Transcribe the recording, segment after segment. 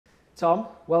Tom,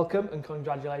 welcome and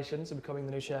congratulations on becoming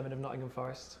the new chairman of Nottingham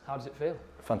Forest. How does it feel?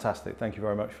 Fantastic, thank you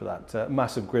very much for that.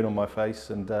 Massive grin on my face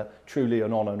and truly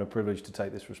an honour and a privilege to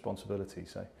take this responsibility,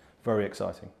 so very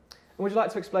exciting. And would you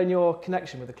like to explain your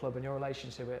connection with the club and your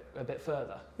relationship with it a bit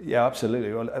further? Yeah,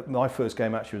 absolutely. Well, my first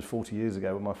game actually was 40 years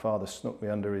ago when my father snuck me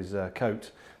under his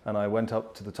coat and I went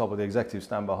up to the top of the executive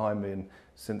stand behind me, and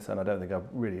since then I don't think I've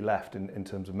really left in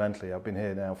terms of mentally. I've been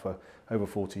here now for over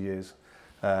 40 years.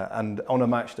 And on a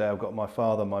match day I've got my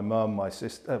father, my mum, my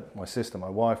sister, my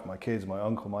wife, my kids, my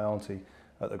uncle, my auntie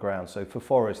at the ground. So for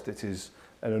Forest it is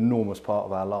an enormous part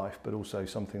of our life, but also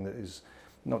something that is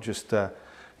not just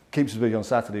keeps us busy on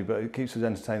Saturday, but it keeps us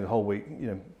entertained the whole week, you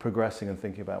know, progressing and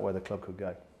thinking about where the club could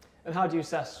go. And how do you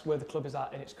assess where the club is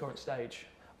at in its current stage?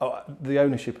 Oh, the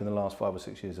ownership in the last 5 or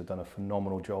 6 years have done a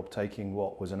phenomenal job taking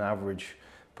what was an average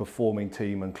performing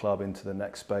team and club into the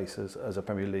next space as a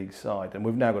Premier League side, and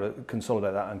we've now got to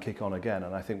consolidate that and kick on again,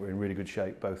 and I think we're in really good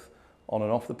shape both on and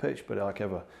off the pitch, but like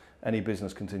ever, any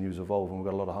business continues to evolve and we've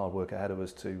got a lot of hard work ahead of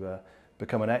us to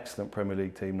become an excellent Premier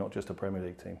League team, not just a Premier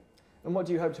League team. And what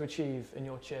do you hope to achieve in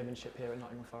your chairmanship here at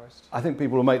Nottingham Forest? I think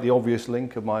people will make the obvious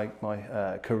link of my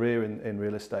career in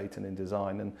real estate and in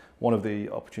design, and one of the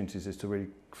opportunities is to really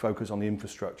focus on the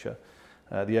infrastructure.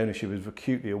 The ownership is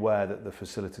acutely aware that the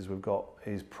facilities we've got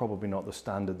is probably not the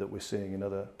standard that we're seeing in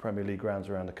other Premier League grounds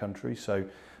around the country. So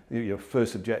your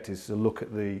first objective is to look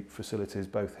at the facilities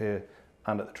both here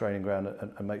and at the training ground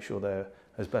and make sure they're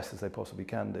as best as they possibly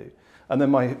can do. And then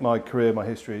my career, my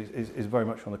history is very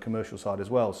much on the commercial side as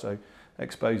well. So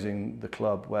exposing the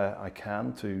club where I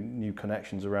can to new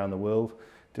connections around the world.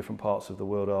 Different parts of the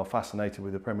world are fascinated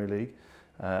with the Premier League.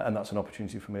 And that's an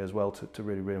opportunity for me as well to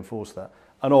really reinforce that.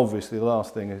 And obviously the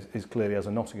last thing is clearly, as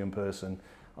a Nottingham person,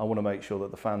 I want to make sure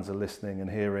that the fans are listening and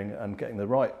hearing and getting the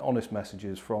right honest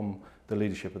messages from the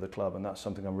leadership of the club, and that's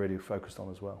something I'm really focused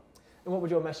on as well. And what would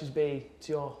your message be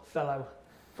to your fellow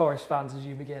Forest fans as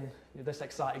you begin this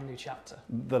exciting new chapter?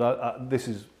 That this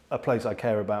is a place I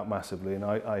care about massively, and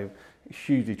I'm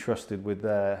hugely trusted with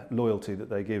their loyalty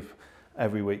that they give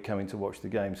every week coming to watch the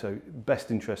game. So best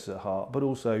interests at heart, but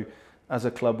also as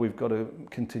a club, we've got to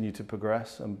continue to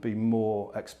progress and be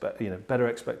more, better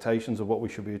expectations of what we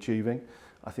should be achieving.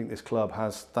 I think this club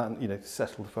has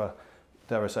settled for,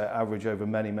 dare I say, average over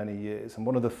many, many years. And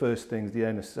one of the first things the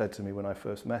owner said to me when I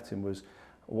first met him was,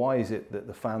 why is it that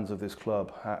the fans of this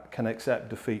club can accept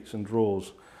defeats and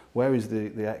draws? Where is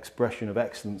the expression of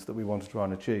excellence that we want to try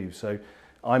and achieve? So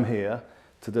I'm here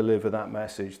to deliver that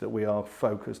message that we are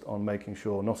focused on making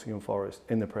sure Nottingham Forest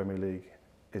in the Premier League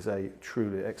is a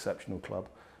truly exceptional club,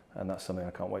 and that's something I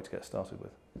can't wait to get started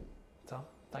with. Tom,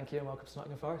 thank you and welcome to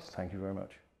Nottingham Forest. Thank you very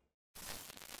much.